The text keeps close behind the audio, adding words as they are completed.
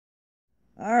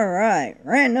Alright,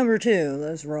 rant number 2.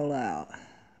 Let's roll out.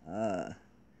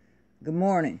 Good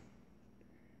morning.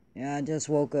 Yeah, I just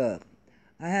woke up.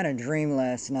 I had a dream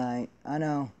last night. I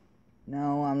know.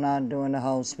 No, I'm not doing the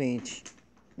whole speech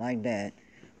like that.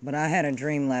 But I had a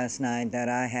dream last night that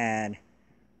I had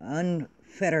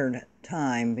unfettered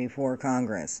time before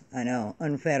Congress. I know,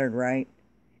 unfettered, right?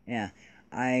 Yeah.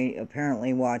 I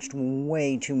apparently watched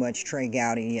way too much Trey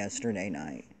Gowdy yesterday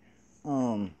night.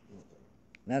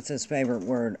 That's his favorite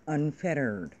word,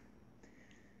 unfettered.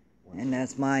 And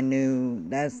that's my new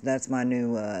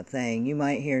thing. You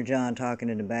might hear John talking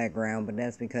in the background, but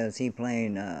that's because he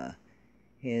playing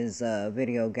his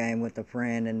video game with a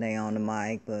friend and they on the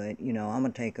mic. But I'm gonna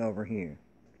take over here.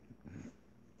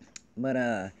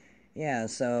 But yeah.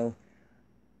 So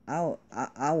I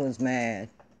was mad.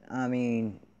 I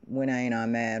mean, when ain't I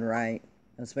mad, right?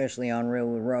 Especially on Real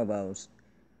with Robos.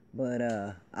 But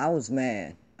I was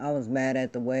mad. I was mad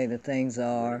at the way the things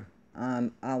are.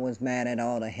 I was mad at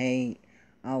all the hate.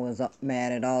 I was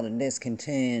mad at all the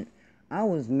discontent. I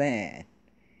was mad.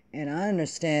 And I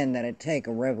understand that it take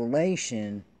a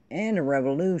revelation and a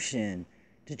revolution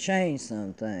to change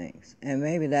some things. And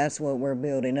maybe that's what we're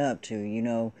building up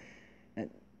to.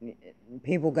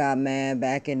 People got mad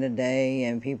back in the day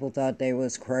and people thought they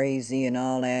was crazy and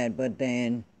all that. But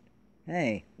then,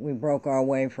 hey, we broke our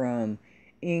way from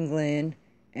England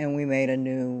and we made a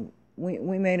new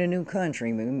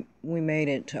country. We made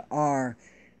it to our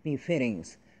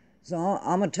befittings. So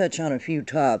I'm going to touch on a few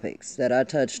topics that I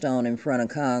touched on in front of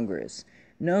Congress.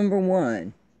 Number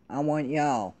one, I want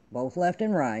y'all, both left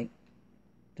and right,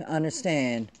 to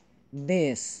understand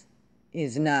this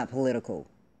is not political.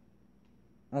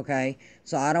 Okay?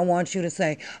 So I don't want you to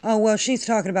say, oh, well, she's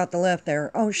talking about the left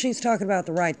there. Oh, she's talking about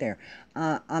the right there.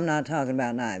 I'm not talking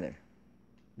about neither.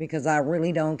 Because I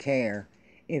really don't care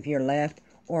if you're left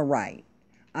or right.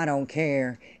 I don't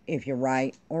care if you're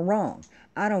right or wrong.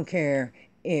 I don't care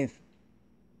if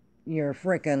you're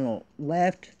frickin'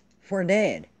 left for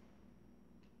dead.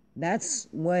 That's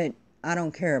what I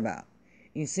don't care about.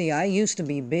 You see, I used to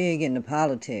be big into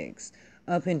politics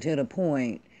up until the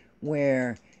point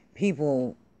where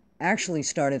people actually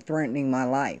started threatening my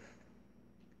life.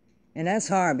 And that's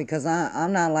hard because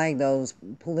I'm not like those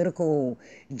political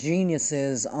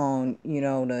geniuses on,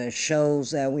 the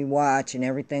shows that we watch and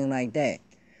everything like that.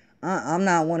 I'm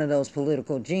not one of those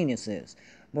political geniuses.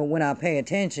 But when I pay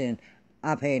attention,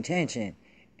 I pay attention.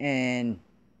 And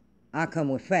I come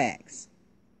with facts.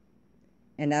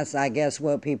 And that's, I guess,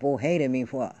 what people hated me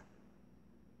for.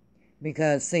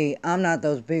 Because, see, I'm not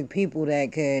those big people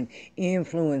that could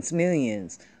influence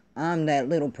millions. I'm that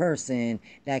little person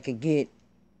that could get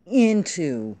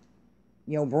into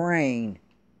your brain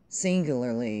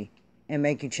singularly and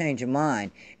make you change your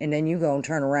mind, and then you go and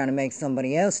turn around and make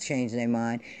somebody else change their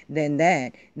mind, then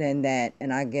that,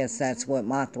 and I guess that's what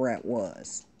my threat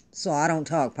was. So I don't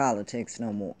talk politics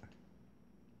no more.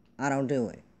 I don't do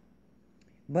it.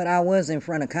 But I was in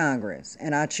front of Congress,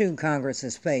 and I chewed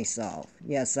Congress's face off.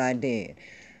 Yes, I did.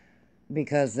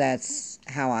 Because that's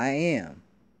how I am.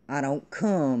 I don't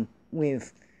come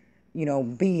with,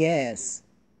 BS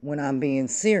when I'm being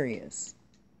serious.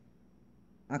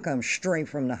 I come straight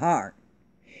from the heart.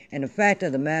 And the fact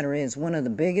of the matter is, one of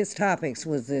the biggest topics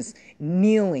was this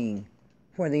kneeling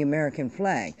for the American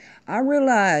flag. I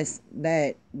realize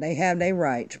that they have their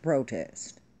right to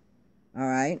protest. All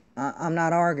right? I'm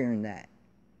not arguing that.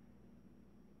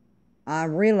 I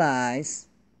realize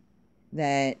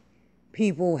that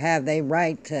people have their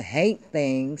right to hate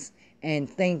things and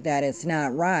think that it's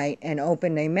not right and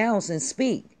open their mouths and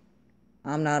speak.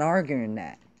 I'm not arguing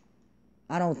that.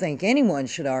 I don't think anyone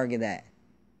should argue that.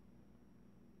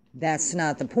 That's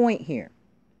not the point here.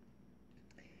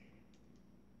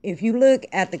 If you look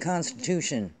at the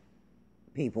Constitution,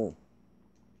 people,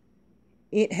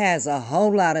 it has a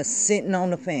whole lot of sitting on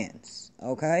the fence,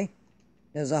 okay?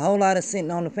 There's a whole lot of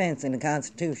sitting on the fence in the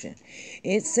Constitution.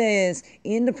 It says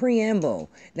in the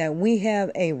preamble that we have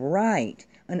a right,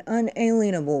 an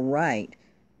unalienable right,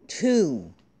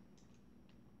 to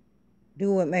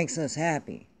do what makes us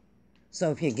happy. So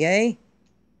if you're gay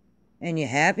and you're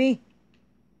happy,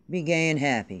 be gay and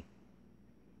happy.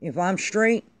 If I'm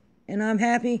straight and I'm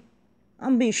happy,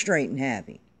 I'm be straight and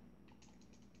happy.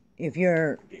 If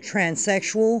you're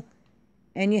transsexual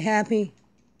and you're happy,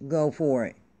 go for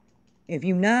it. If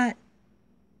you're not,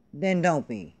 then don't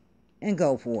be. And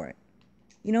go for it.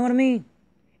 You know what I mean?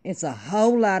 It's a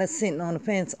whole lot of sitting on the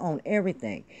fence on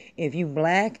everything. If you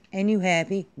black and you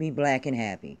happy, be black and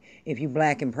happy. If you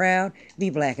black and proud, be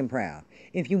black and proud.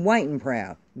 If you white and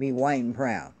proud, be white and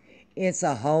proud. It's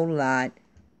a whole lot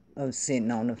of sitting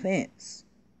on the fence.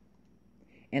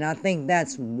 And I think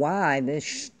that's why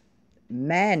this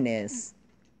madness,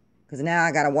 because now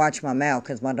I got to watch my mouth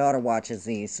because my daughter watches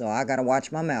these, so I got to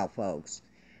watch my mouth, folks.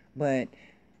 But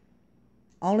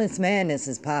all this madness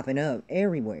is popping up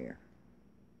everywhere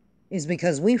is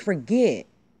because we forget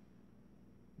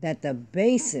that the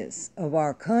basis of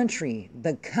our country,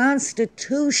 the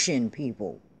Constitution,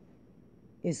 people,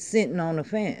 is sitting on the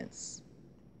fence.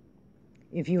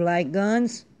 If you like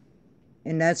guns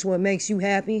and that's what makes you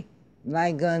happy,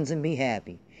 like guns and be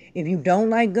happy. If you don't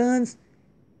like guns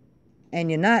and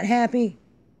you're not happy,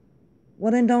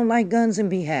 well then don't like guns and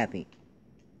be happy.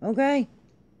 Okay?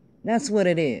 That's what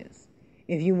it is.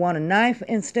 If you want a knife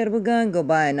instead of a gun, go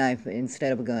buy a knife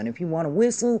instead of a gun. If you want a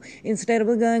whistle instead of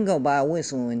a gun, go buy a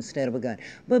whistle instead of a gun.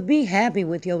 But be happy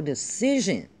with your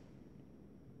decision.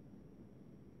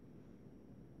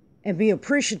 And be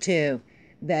appreciative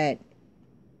that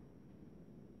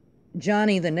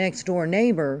Johnny, the next door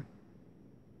neighbor,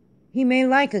 he may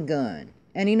like a gun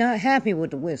and he's not happy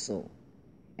with the whistle.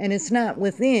 And it's not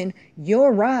within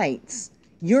your rights,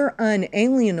 your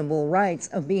unalienable rights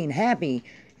of being happy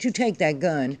to take that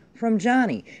gun from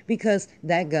Johnny, because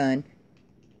that gun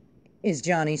is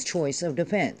Johnny's choice of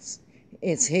defense.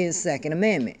 It's his Second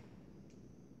Amendment.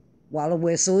 While a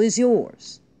whistle is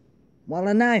yours, while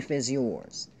a knife is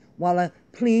yours, while a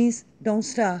please don't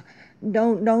stop,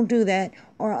 don't do that,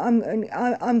 or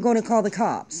I'm going to call the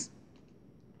cops.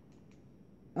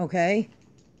 Okay?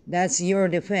 That's your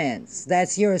defense.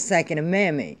 That's your Second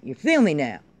Amendment. You feel me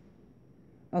now?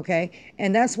 Okay?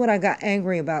 And that's what I got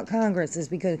angry about Congress, is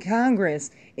because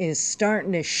Congress is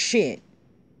starting to shit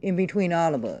in between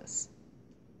all of us.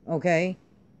 Okay?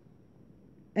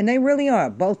 And they really are,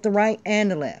 both the right and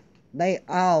the left. They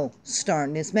all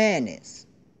starting this madness.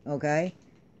 Okay?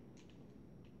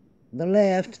 The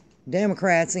left,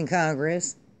 Democrats in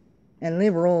Congress, and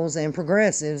liberals and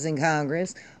progressives in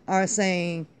Congress are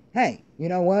saying, hey, you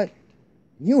know what?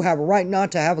 You have a right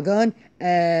not to have a gun,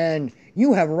 and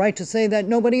you have a right to say that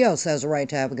nobody else has a right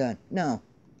to have a gun. No,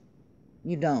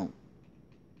 you don't.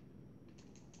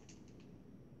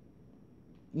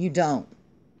 You don't.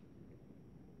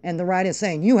 And the right is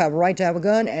saying you have a right to have a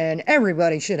gun, and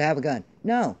everybody should have a gun.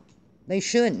 No, they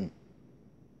shouldn't.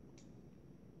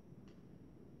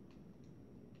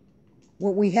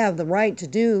 What we have the right to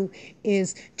do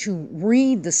is to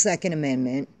read the Second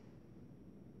Amendment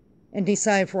and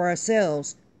decide for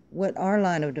ourselves what our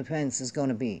line of defense is going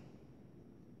to be.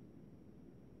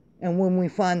 And when we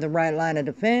find the right line of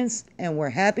defense and we're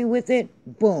happy with it,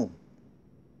 boom.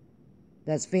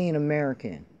 That's being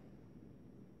American.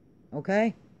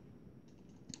 Okay?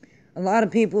 A lot of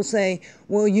people say,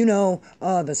 well, you know,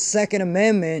 the Second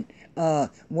Amendment,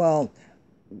 well,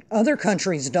 other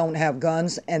countries don't have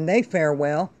guns and they fare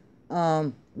well.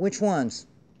 Which ones?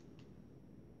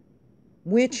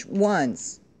 Which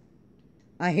ones?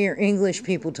 I hear English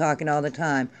people talking all the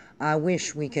time. I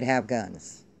wish we could have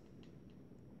guns.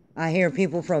 I hear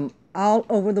people from all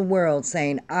over the world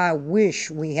saying, I wish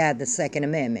we had the Second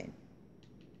Amendment.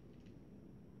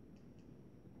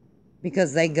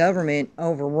 Because they government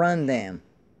overrun them.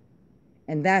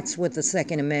 And that's what the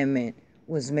Second Amendment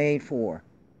was made for.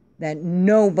 That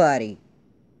nobody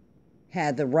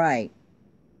had the right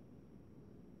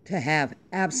to have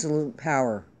absolute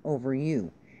power over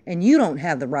you. And you don't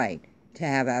have the right to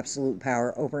have absolute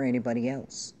power over anybody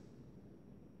else.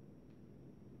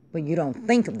 But you don't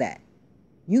think of that.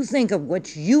 You think of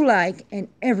what you like, and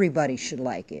everybody should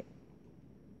like it.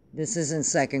 This isn't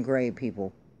second grade,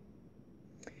 people.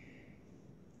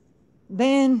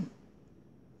 Then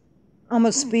I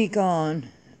am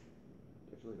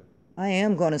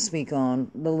going to speak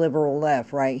on the liberal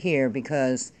left right here,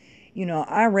 because, you know,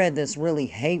 I read this really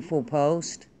hateful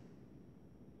post.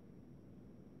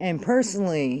 And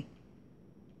personally,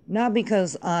 not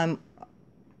because I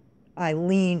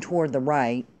lean toward the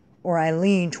right or I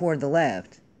lean toward the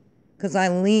left, because I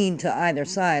lean to either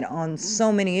side on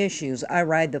so many issues. I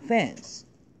ride the fence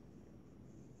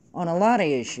on a lot of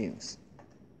issues.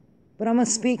 But I'm going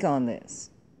to speak on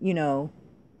this. You know,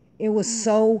 it was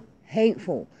so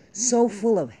hateful, so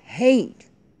full of hate.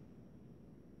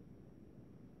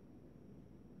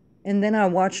 And then I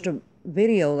watched a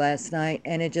video last night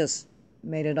and it just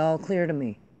made it all clear to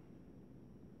me.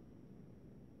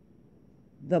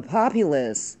 The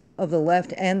populists of the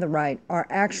left and the right are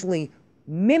actually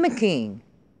mimicking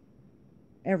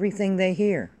everything they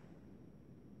hear.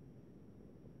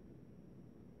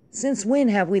 Since when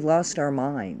have we lost our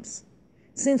minds?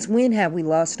 Since when have we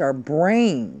lost our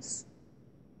brains?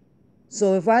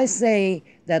 So if I say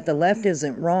that the left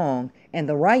isn't wrong and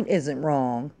the right isn't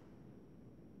wrong,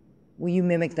 will you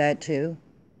mimic that too?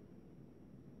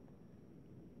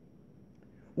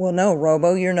 Well, no,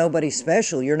 Robo, you're nobody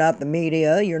special. You're not the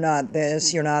media. You're not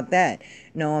this. You're not that.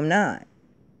 No, I'm not.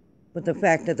 But the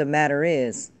fact of the matter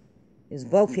is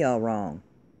both y'all wrong.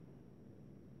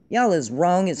 Y'all as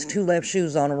wrong as two left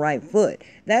shoes on a right foot.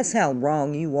 That's how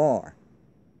wrong you are.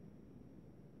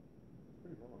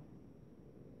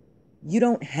 You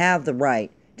don't have the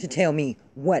right to tell me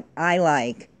what I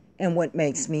like and what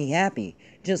makes me happy.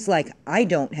 Just like I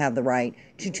don't have the right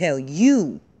to tell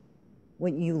you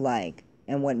what you like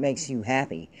and what makes you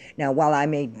happy. Now, while I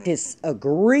may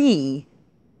disagree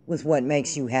with what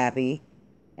makes you happy,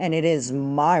 and it is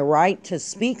my right to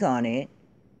speak on it,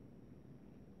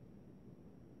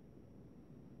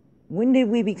 when did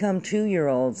we become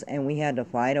 2-year-olds and we had to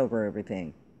fight over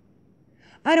everything?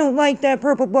 I don't like that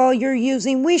purple ball you're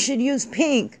using. We should use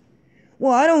pink.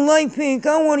 Well, I don't like pink.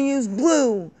 I want to use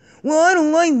blue. Well, I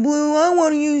don't like blue. I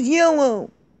want to use yellow.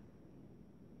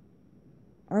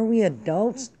 Are we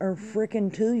adults or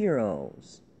frickin'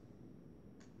 2-year-olds?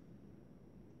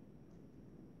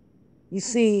 You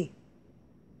see,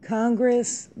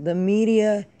 Congress, the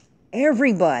media,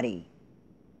 everybody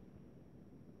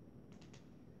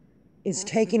is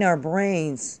taking our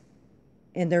brains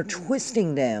and they're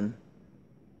twisting them.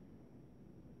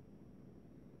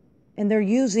 And they're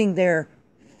using their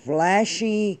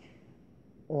flashy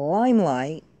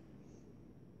limelight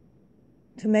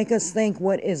to make us think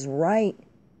what is right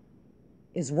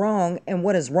is wrong and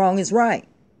what is wrong is right.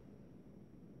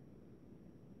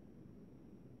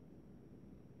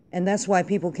 And that's why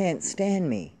people can't stand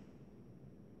me.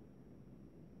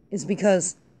 It's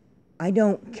because I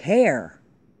don't care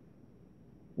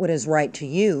what is right to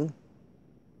you.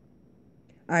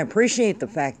 I appreciate the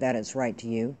fact that it's right to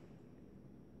you.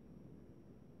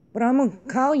 But I'm going to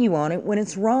call you on it when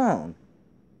it's wrong.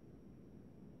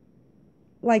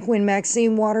 Like when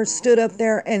Maxine Waters stood up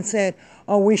there and said,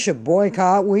 oh, we should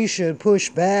boycott, we should push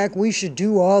back, we should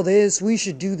do all this, we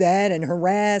should do that, and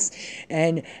harass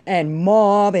and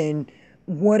mob and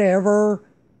whatever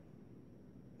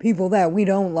people that we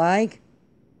don't like.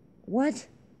 What?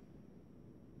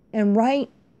 And right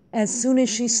as soon as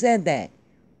she said that,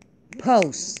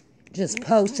 posts, just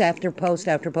post after post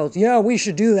after post. Yeah, we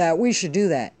should do that, we should do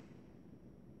that.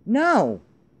 No,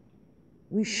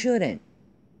 we shouldn't.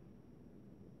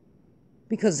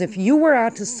 Because if you were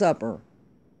out to supper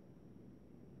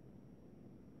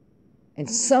and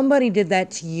somebody did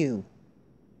that to you,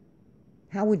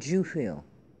 how would you feel?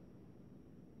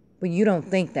 But you don't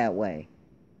think that way.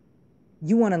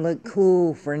 You want to look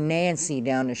cool for Nancy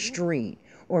down the street,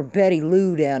 or Betty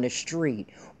Lou down the street,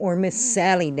 or Miss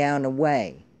Sally down the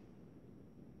way.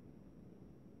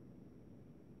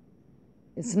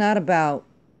 It's not about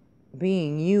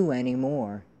being you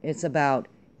anymore. It's about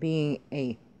being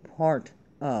a part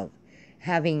of,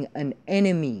 having an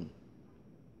enemy.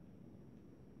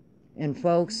 And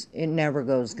folks, it never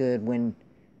goes good when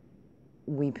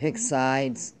we pick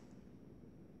sides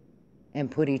and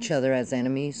put each other as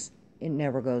enemies. It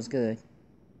never goes good.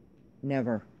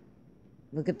 Never.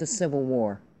 Look at the Civil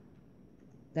War.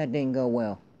 That didn't go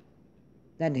well.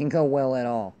 That didn't go well at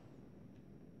all.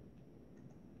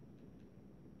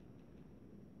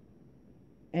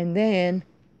 And then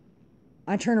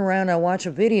I turn around and I watch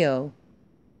a video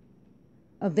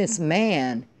of this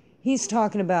man. He's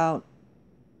talking about,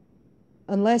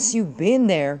 unless you've been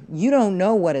there, you don't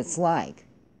know what it's like.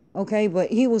 Okay,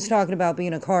 but he was talking about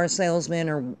being a car salesman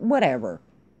or whatever.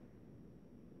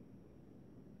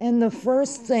 And the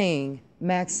first thing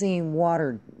Maxine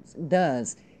Waters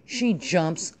does, she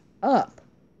jumps up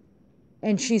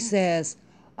and she says,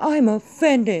 I'm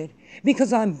offended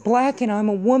because I'm black and I'm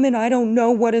a woman. I don't know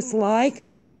what it's like.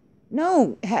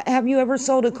 No. Have you ever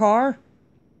sold a car?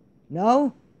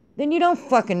 No? Then you don't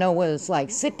fucking know what it's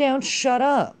like. Sit down, shut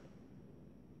up.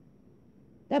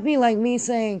 That'd be like me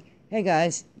saying, hey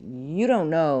guys, you don't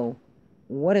know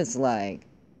what it's like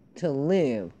to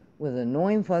live with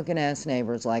annoying fucking ass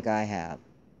neighbors like I have.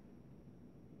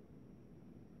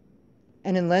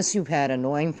 And unless you've had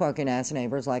annoying fucking ass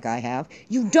neighbors like I have,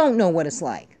 you don't know what it's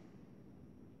like.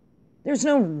 There's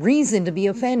no reason to be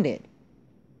offended.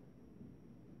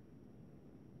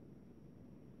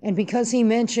 And because he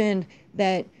mentioned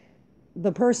that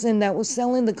the person that was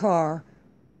selling the car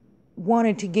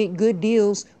wanted to get good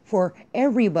deals for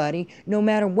everybody, no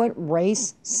matter what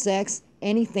race, sex,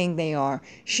 anything they are,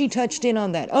 she touched in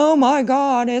on that. Oh my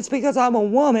God, it's because I'm a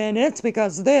woman. It's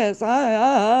because this.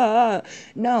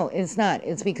 No, it's not.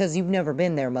 It's because you've never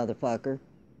been there, motherfucker.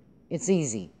 It's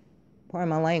easy. Pardon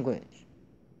my language.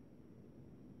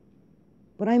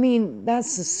 But I mean,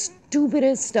 that's the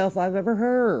stupidest stuff I've ever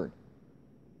heard.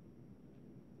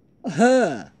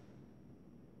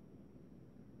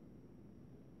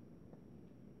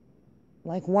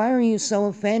 Like, why are you so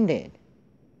offended?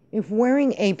 If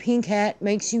wearing a pink hat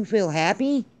makes you feel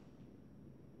happy,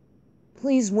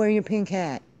 please wear your pink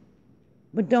hat.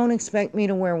 But don't expect me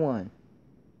to wear one.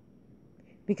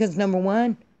 Because number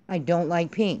one, I don't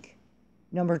like pink.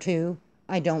 Number two,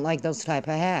 I don't like those type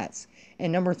of hats.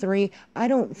 And number three, I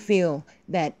don't feel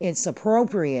that it's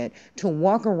appropriate to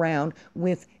walk around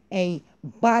with a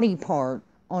body part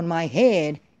on my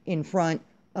head in front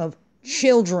of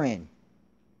children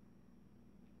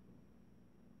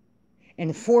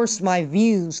and force my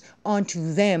views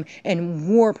onto them and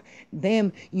warp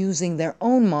them using their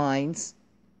own minds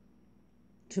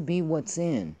to be what's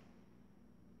in.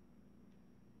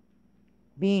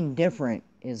 Being different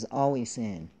is always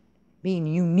in. Being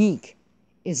unique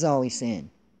is always in.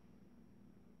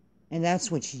 And that's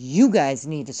what you guys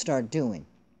need to start doing.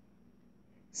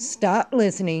 Stop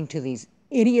listening to these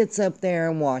idiots up there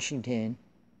in Washington.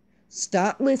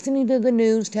 Stop listening to the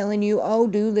news telling you, oh,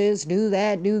 do this, do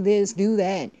that, do this, do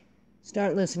that.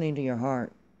 Start listening to your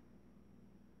heart.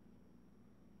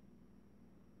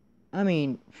 I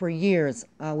mean, for years,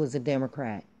 I was a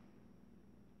Democrat.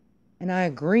 And I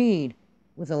agreed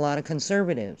with a lot of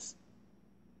conservatives.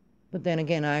 But then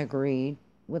again, I agreed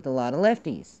with a lot of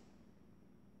lefties.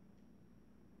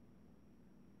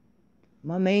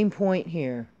 My main point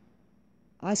here,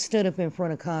 I stood up in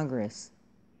front of Congress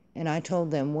and I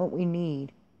told them what we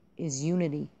need is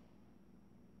unity.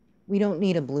 We don't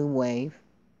need a blue wave.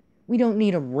 We don't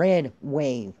need a red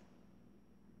wave.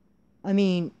 I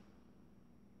mean,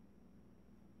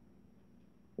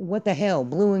 what the hell,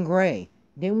 blue and gray?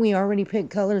 Didn't we already pick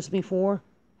colors before?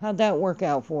 How'd that work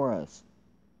out for us?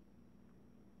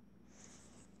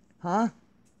 Huh?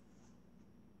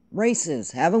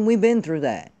 Races, haven't we been through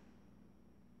that?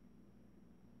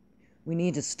 We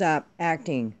need to stop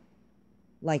acting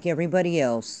like everybody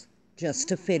else just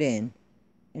to fit in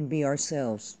and be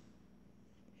ourselves.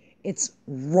 It's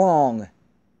wrong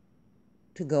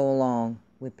to go along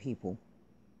with people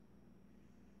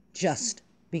just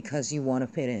because you want to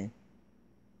fit in.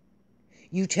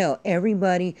 You tell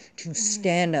everybody to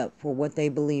stand up for what they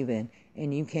believe in,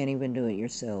 and you can't even do it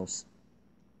yourselves.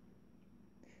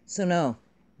 So no,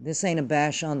 this ain't a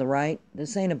bash on the right.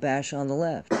 This ain't a bash on the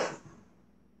left.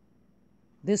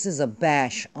 This is a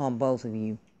bash on both of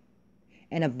you,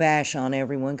 and a bash on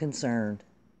everyone concerned.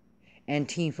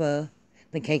 Antifa,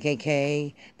 the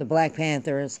KKK, the Black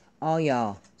Panthers, all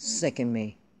y'all sicken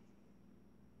me.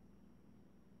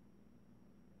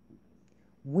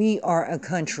 We are a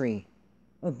country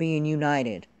of being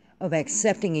united, of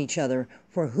accepting each other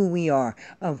for who we are,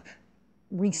 of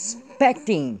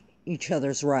respecting each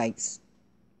other's rights.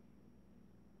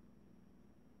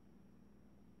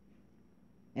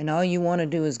 And all you want to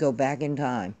do is go back in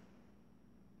time.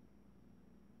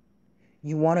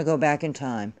 You want to go back in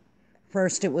time.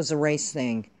 First, it was a race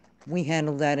thing. We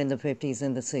handled that in the 50s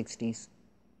and the 60s.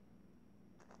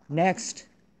 Next,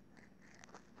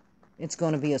 it's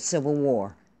going to be a civil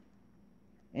war.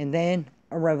 And then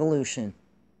a revolution.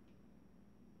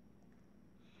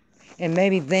 And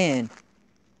maybe then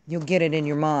you'll get it in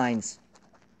your minds.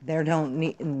 There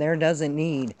doesn't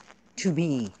need to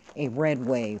be a red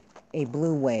wave, a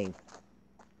blue wave.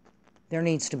 There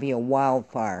needs to be a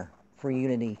wildfire for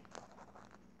unity.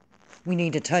 We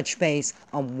need to touch base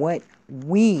on what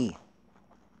we,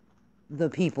 the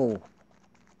people,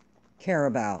 care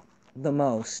about the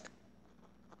most.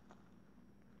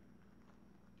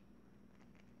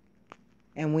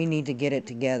 And we need to get it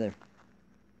together.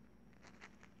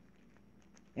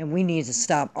 And we need to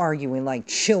stop arguing like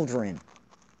children.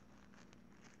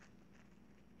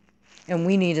 And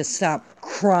we need to stop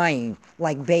crying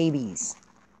like babies.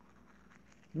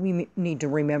 We need to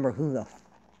remember who the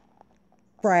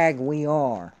frag we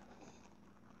are.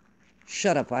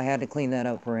 Shut up, I had to clean that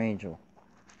up for Angel.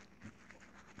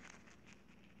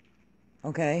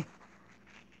 Okay?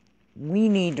 We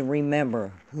need to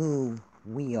remember who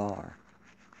we are.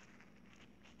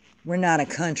 We're not a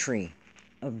country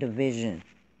of division.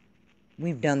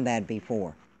 We've done that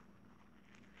before.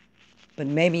 But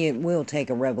maybe it will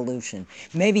take a revolution.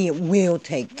 Maybe it will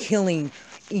take killing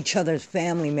each other's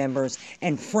family members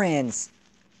and friends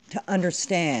to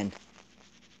understand.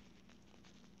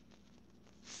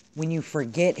 When you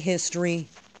forget history,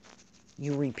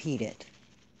 you repeat it.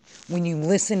 When you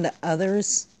listen to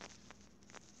others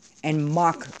and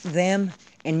mock them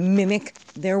and mimic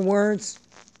their words,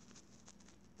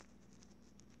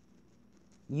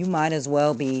 you might as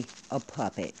well be a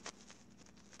puppet.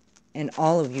 And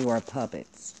all of you are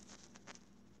puppets.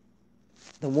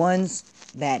 The ones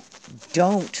that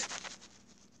don't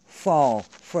fall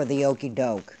for the okey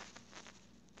doke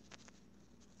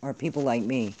are people like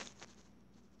me.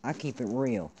 I keep it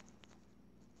real.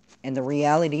 And the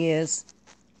reality is,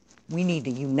 we need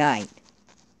to unite,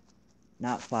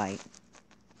 not fight.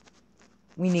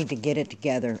 We need to get it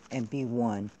together and be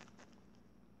one.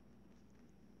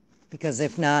 Because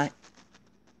if not,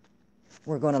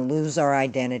 we're going to lose our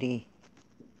identity,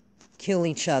 kill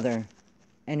each other,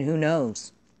 and who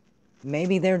knows?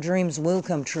 Maybe their dreams will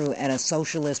come true and a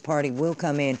socialist party will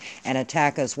come in and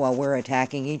attack us while we're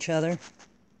attacking each other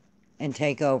and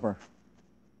take over.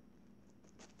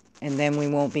 And then we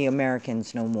won't be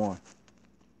Americans no more.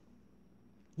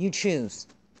 You choose.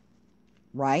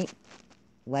 Right,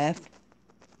 left,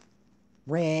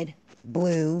 red,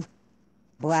 blue,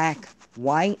 black,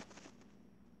 white,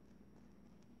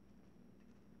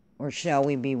 or shall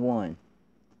we be one?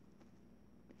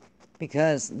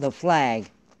 Because the flag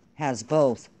has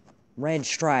both red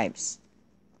stripes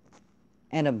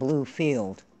and a blue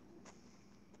field.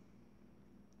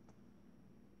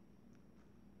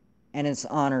 And it's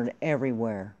honored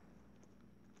everywhere.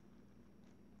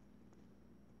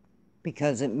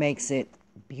 Because it makes it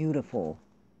beautiful.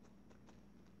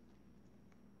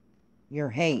 Your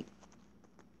hate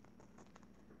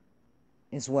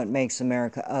is what makes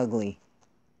America ugly.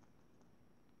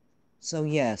 So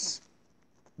yes,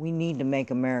 we need to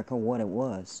make America what it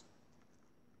was.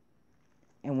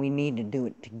 And we need to do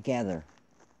it together.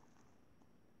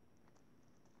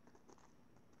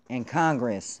 And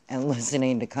Congress, and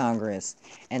listening to Congress,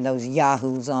 and those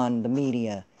yahoos on the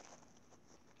media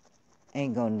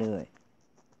ain't gonna do it.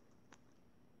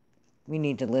 We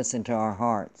need to listen to our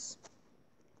hearts,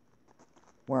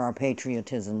 where our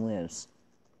patriotism lives,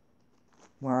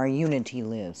 where our unity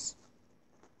lives,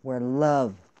 where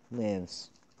love lives.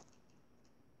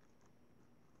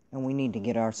 And we need to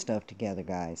get our stuff together,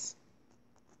 guys.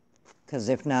 Because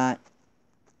if not,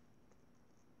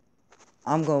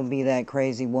 I'm going to be that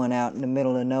crazy one out in the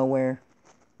middle of nowhere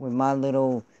with my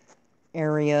little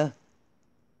area.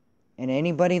 And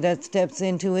anybody that steps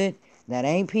into it that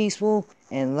ain't peaceful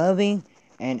and loving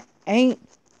and ain't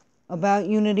about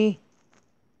unity,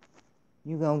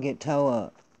 you're going to get toe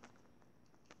up.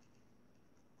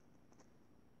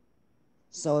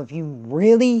 So if you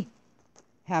really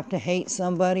have to hate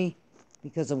somebody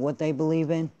because of what they believe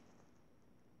in,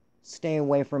 stay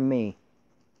away from me.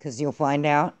 Because you'll find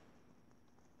out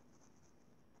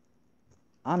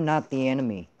I'm not the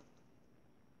enemy.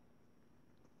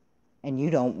 And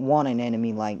you don't want an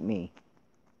enemy like me.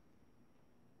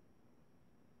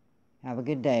 Have a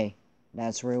good day.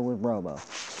 That's Real with Robo.